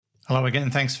Hello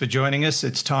again. Thanks for joining us.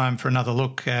 It's time for another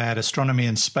look at astronomy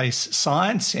and space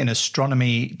science in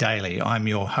Astronomy Daily. I'm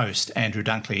your host, Andrew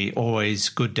Dunkley. Always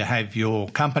good to have your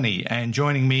company. And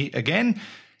joining me again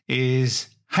is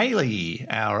Hayley,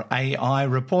 our AI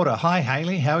reporter. Hi,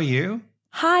 Hayley. How are you?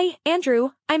 Hi,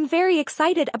 Andrew. I'm very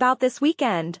excited about this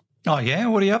weekend. Oh, yeah?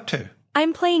 What are you up to?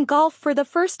 I'm playing golf for the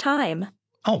first time.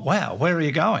 Oh, wow. Where are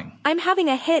you going? I'm having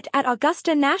a hit at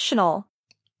Augusta National.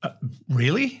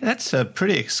 Really? That's a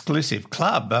pretty exclusive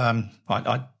club.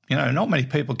 Not many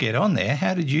people get on there.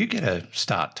 How did you get a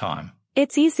start time?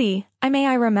 It's easy. May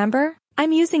I remember?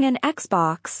 I'm using an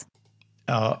Xbox.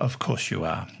 Oh, of course you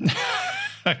are.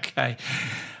 Okay.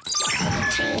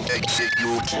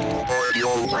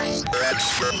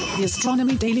 The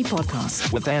Astronomy Daily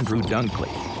Podcast with Andrew Dunkley.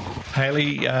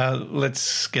 Hayley,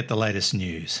 let's get the latest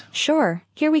news. Sure.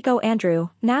 Here we go, Andrew.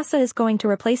 NASA is going to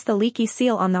replace the leaky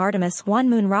seal on the Artemis 1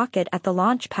 moon rocket at the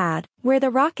launch pad, where the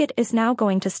rocket is now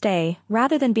going to stay,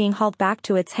 rather than being hauled back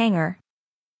to its hangar.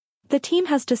 The team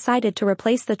has decided to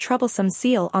replace the troublesome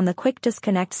seal on the quick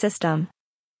disconnect system.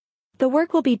 The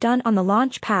work will be done on the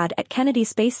launch pad at Kennedy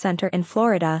Space Center in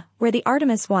Florida, where the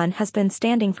Artemis 1 has been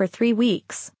standing for 3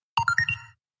 weeks.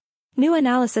 New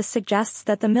analysis suggests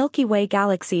that the Milky Way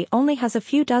galaxy only has a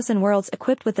few dozen worlds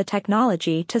equipped with the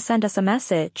technology to send us a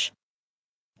message.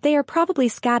 They are probably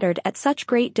scattered at such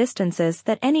great distances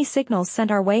that any signals sent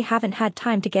our way haven't had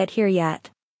time to get here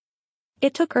yet.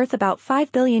 It took Earth about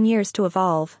 5 billion years to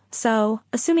evolve, so,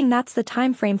 assuming that's the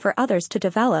time frame for others to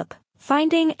develop,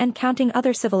 finding and counting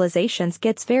other civilizations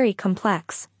gets very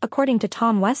complex, according to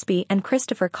Tom Westby and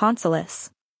Christopher Consolis.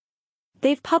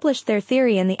 They've published their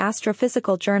theory in the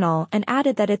Astrophysical Journal and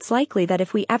added that it's likely that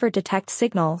if we ever detect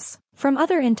signals from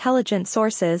other intelligent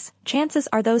sources, chances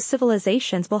are those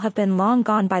civilizations will have been long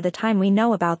gone by the time we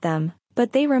know about them,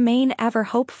 but they remain ever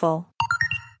hopeful.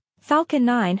 Falcon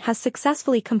 9 has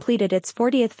successfully completed its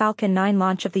 40th Falcon 9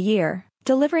 launch of the year,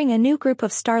 delivering a new group of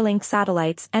Starlink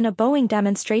satellites and a Boeing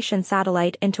demonstration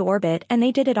satellite into orbit, and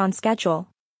they did it on schedule.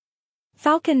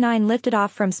 Falcon 9 lifted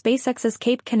off from SpaceX's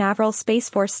Cape Canaveral Space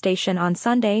Force Station on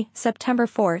Sunday, September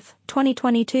 4,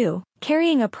 2022,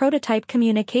 carrying a prototype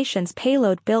communications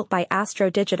payload built by Astro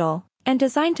Digital, and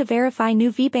designed to verify new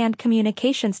V-band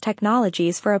communications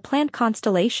technologies for a planned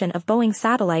constellation of Boeing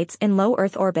satellites in low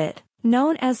Earth orbit,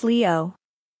 known as LEO.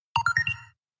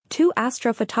 2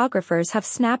 astrophotographers have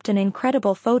snapped an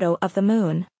incredible photo of the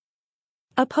moon.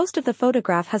 A post of the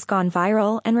photograph has gone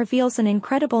viral and reveals an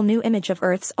incredible new image of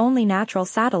Earth's only natural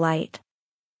satellite.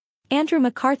 Andrew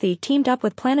McCarthy teamed up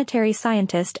with planetary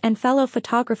scientist and fellow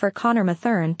photographer Connor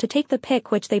Mathern to take the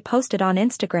pic, which they posted on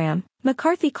Instagram.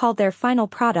 McCarthy called their final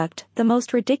product the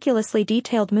most ridiculously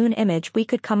detailed moon image we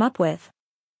could come up with.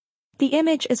 The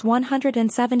image is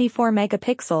 174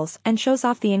 megapixels and shows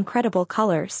off the incredible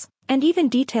colors, and even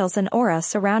details an aura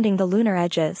surrounding the lunar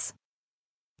edges.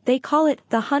 They call it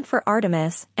The Hunt for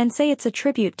Artemis and say it's a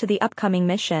tribute to the upcoming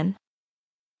mission.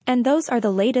 And those are the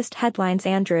latest headlines,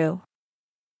 Andrew.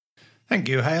 Thank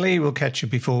you, Hayley. We'll catch you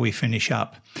before we finish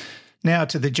up. Now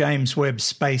to the James Webb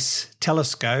Space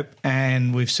Telescope,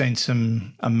 and we've seen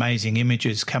some amazing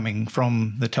images coming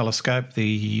from the telescope,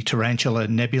 the Tarantula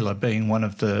Nebula being one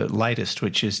of the latest,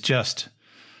 which is just,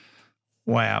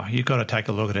 wow, you've got to take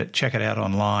a look at it. Check it out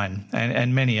online,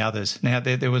 and many others. Now,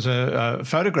 there was a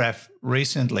photograph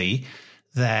recently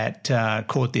that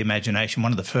caught the imagination,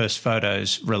 one of the first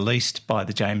photos released by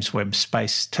the James Webb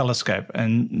Space Telescope,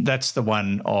 and that's the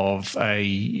one of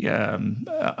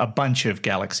a bunch of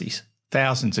galaxies,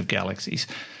 thousands of galaxies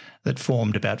that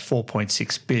formed about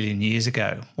 4.6 billion years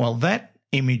ago. Well, that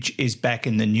image is back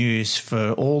in the news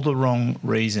for all the wrong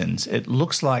reasons. It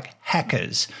looks like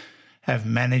hackers have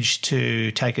managed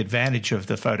to take advantage of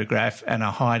the photograph and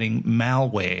are hiding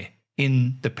malware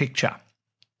in the picture.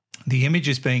 The image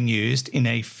is being used in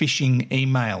a phishing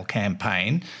email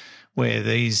campaign where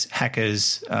these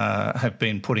hackers have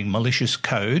been putting malicious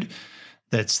code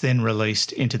that's then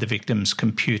released into the victim's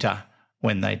computer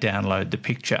when they download the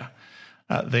picture.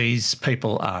 These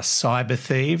people are cyber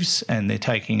thieves and they're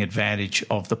taking advantage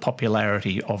of the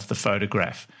popularity of the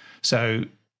photograph. So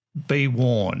be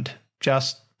warned.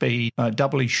 Just be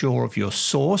doubly sure of your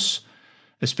source,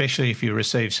 especially if you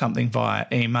receive something via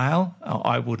email.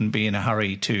 I wouldn't be in a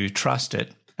hurry to trust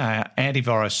it.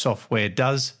 Antivirus software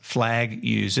does flag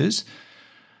users,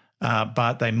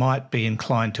 but they might be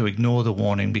inclined to ignore the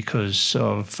warning because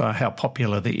of how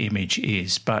popular the image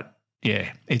is. But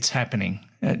yeah, it's happening.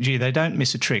 They don't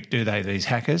miss a trick, do they, these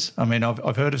hackers? I mean,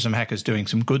 I've heard of some hackers doing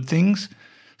some good things,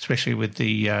 especially with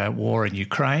the war in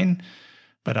Ukraine.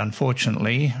 But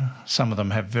unfortunately, some of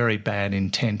them have very bad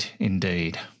intent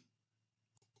indeed.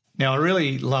 Now, I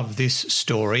really love this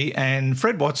story, and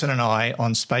Fred Watson and I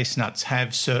on Space Nuts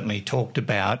have certainly talked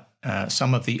about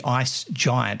some of the ice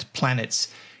giant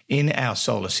planets in our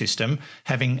solar system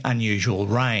having unusual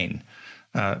rain.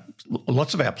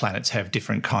 Lots of our planets have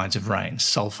different kinds of rain,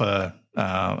 sulfuric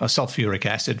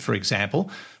acid, for example.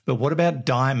 But what about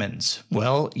diamonds?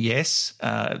 Well, yes,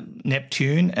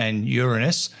 Neptune and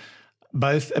Uranus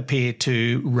both appear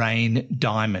to rain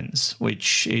diamonds,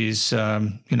 which is,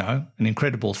 an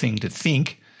incredible thing to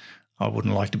think. I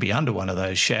wouldn't like to be under one of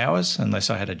those showers unless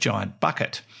I had a giant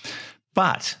bucket.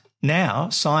 But now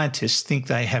scientists think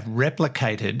they have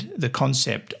replicated the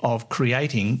concept of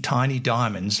creating tiny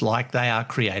diamonds like they are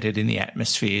created in the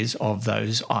atmospheres of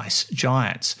those ice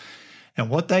giants. And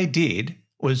what they did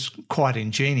was quite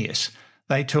ingenious.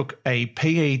 They took a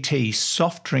PET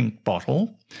soft drink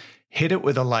bottle, hit it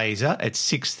with a laser at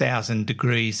 6,000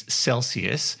 degrees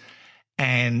Celsius,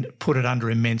 and put it under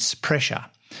immense pressure.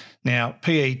 Now,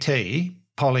 PET,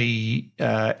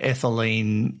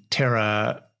 polyethylene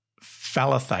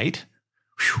terephthalate,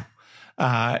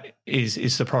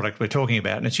 is the product we're talking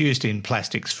about, and it's used in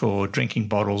plastics for drinking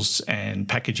bottles and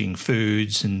packaging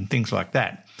foods and things like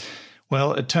that.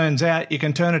 Well, it turns out you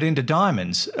can turn it into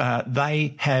diamonds.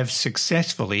 They have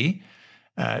successfully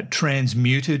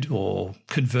transmuted or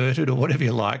converted, or whatever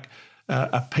you like,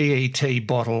 a PET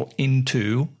bottle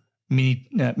into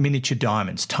miniature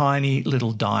diamonds, tiny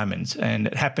little diamonds, and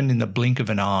it happened in the blink of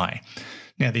an eye.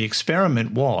 Now, the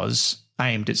experiment was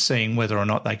aimed at seeing whether or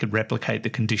not they could replicate the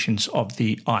conditions of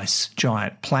the ice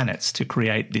giant planets to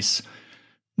create this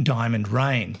diamond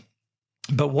rain.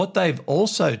 But what they've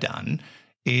also done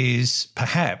is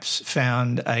perhaps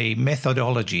found a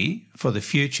methodology for the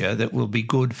future that will be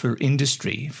good for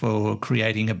industry, for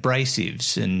creating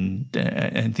abrasives and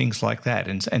things like that,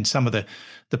 and some of the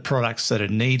products that are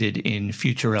needed in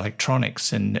future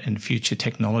electronics and future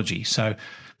technology. So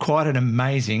quite an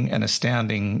amazing and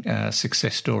astounding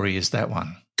success story is that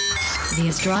one. The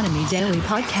Astronomy Daily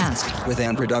Podcast with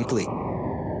Andrew Dunkley.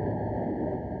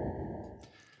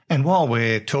 And while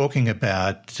we're talking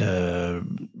about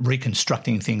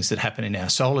reconstructing things that happen in our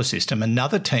solar system,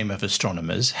 another team of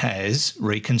astronomers has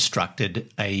reconstructed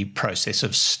a process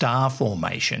of star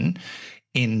formation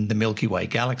in the Milky Way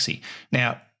galaxy.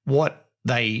 Now, what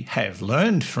they have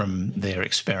learned from their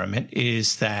experiment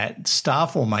is that star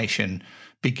formation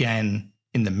began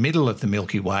in the middle of the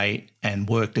Milky Way and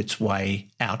worked its way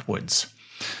outwards.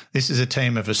 This is a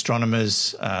team of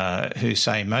astronomers who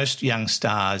say most young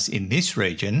stars in this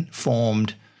region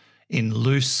formed in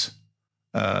loose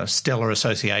stellar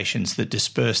associations that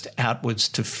dispersed outwards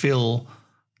to fill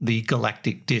the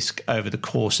galactic disk over the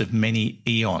course of many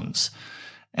eons.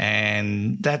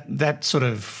 And that sort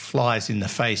of flies in the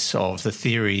face of the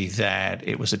theory that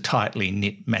it was a tightly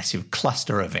knit massive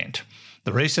cluster event.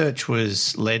 The research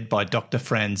was led by Dr.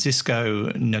 Francisco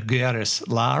Nogueras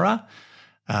Lara,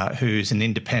 who's an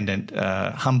independent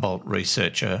Humboldt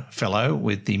researcher fellow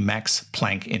with the Max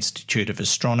Planck Institute of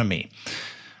Astronomy.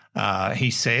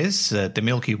 He says that the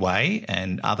Milky Way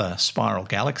and other spiral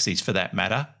galaxies, for that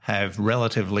matter, have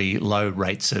relatively low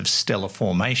rates of stellar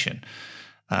formation,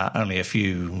 only a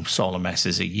few solar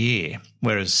masses a year,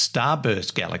 whereas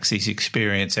starburst galaxies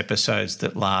experience episodes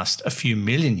that last a few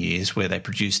million years where they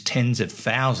produce tens of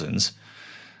thousands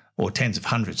or tens of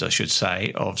hundreds, I should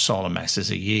say, of solar masses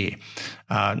a year.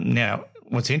 Now,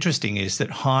 what's interesting is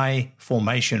that high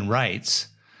formation rates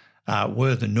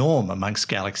were the norm amongst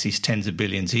galaxies tens of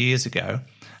billions of years ago,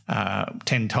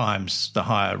 10 times the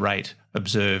higher rate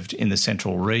observed in the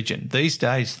central region. These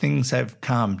days, things have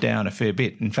calmed down a fair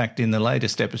bit. In fact, in the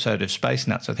latest episode of Space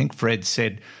Nuts, I think Fred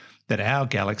said that our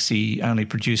galaxy only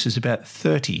produces about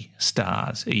 30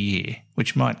 stars a year,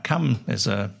 which might come as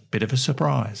a bit of a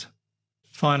surprise.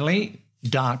 Finally,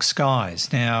 dark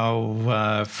skies.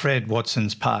 Now, Fred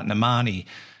Watson's partner, Marnie,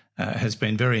 has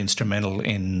been very instrumental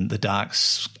in the Dark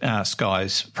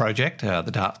Skies project,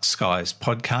 the Dark Skies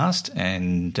podcast,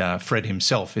 and Fred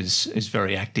himself is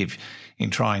very active in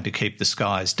trying to keep the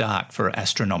skies dark for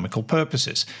astronomical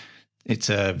purposes. It's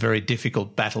a very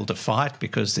difficult battle to fight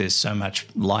because there's so much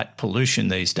light pollution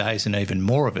these days, and even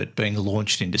more of it being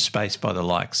launched into space by the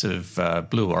likes of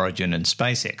Blue Origin and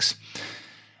SpaceX.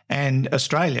 And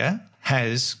Australia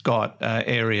has got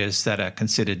areas that are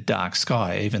considered dark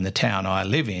sky. Even the town I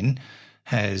live in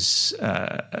has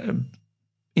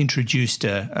introduced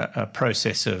a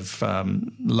process of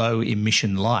low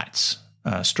emission lights,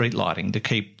 street lighting, to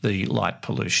keep the light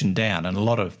pollution down. And a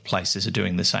lot of places are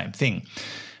doing the same thing.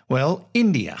 Well,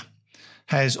 India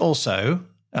has also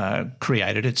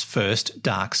created its first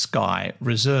dark sky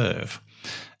reserve.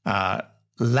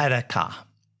 Ladakh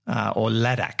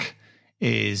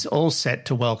is all set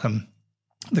to welcome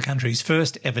the country's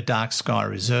first ever dark sky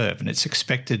reserve, and it's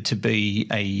expected to be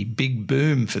a big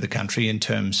boom for the country in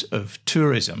terms of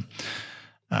tourism.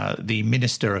 The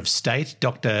Minister of State,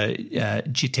 Dr.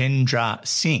 Jitendra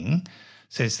Singh,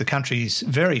 says the country's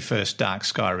very first dark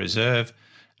sky reserve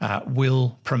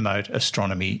will promote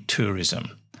astronomy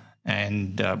tourism.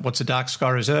 And what's a dark sky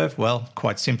reserve? Well,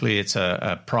 quite simply, it's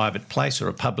a private place or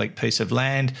a public piece of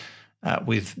land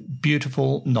with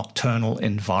beautiful nocturnal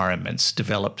environments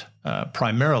developed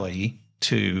primarily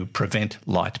to prevent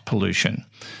light pollution.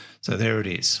 So there it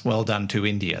is. Well done to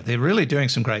India. They're really doing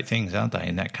some great things, aren't they,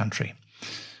 in that country?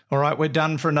 All right, we're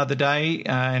done for another day.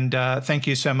 And thank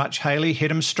you so much, Hayley. Hit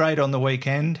 'em straight on the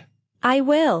weekend. I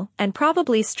will, and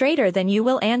probably straighter than you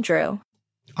will, Andrew.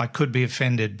 I could be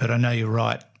offended, but I know you're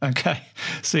right. Okay,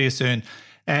 see you soon.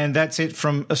 And that's it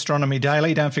from Astronomy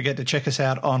Daily. Don't forget to check us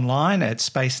out online at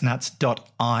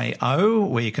spacenuts.io,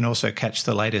 where you can also catch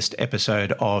the latest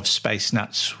episode of Space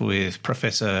Nuts with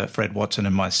Professor Fred Watson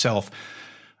and myself.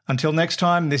 Until next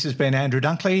time, this has been Andrew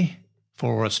Dunkley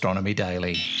for Astronomy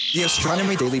Daily. The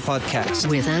Astronomy Daily Podcast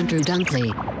with Andrew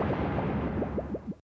Dunkley.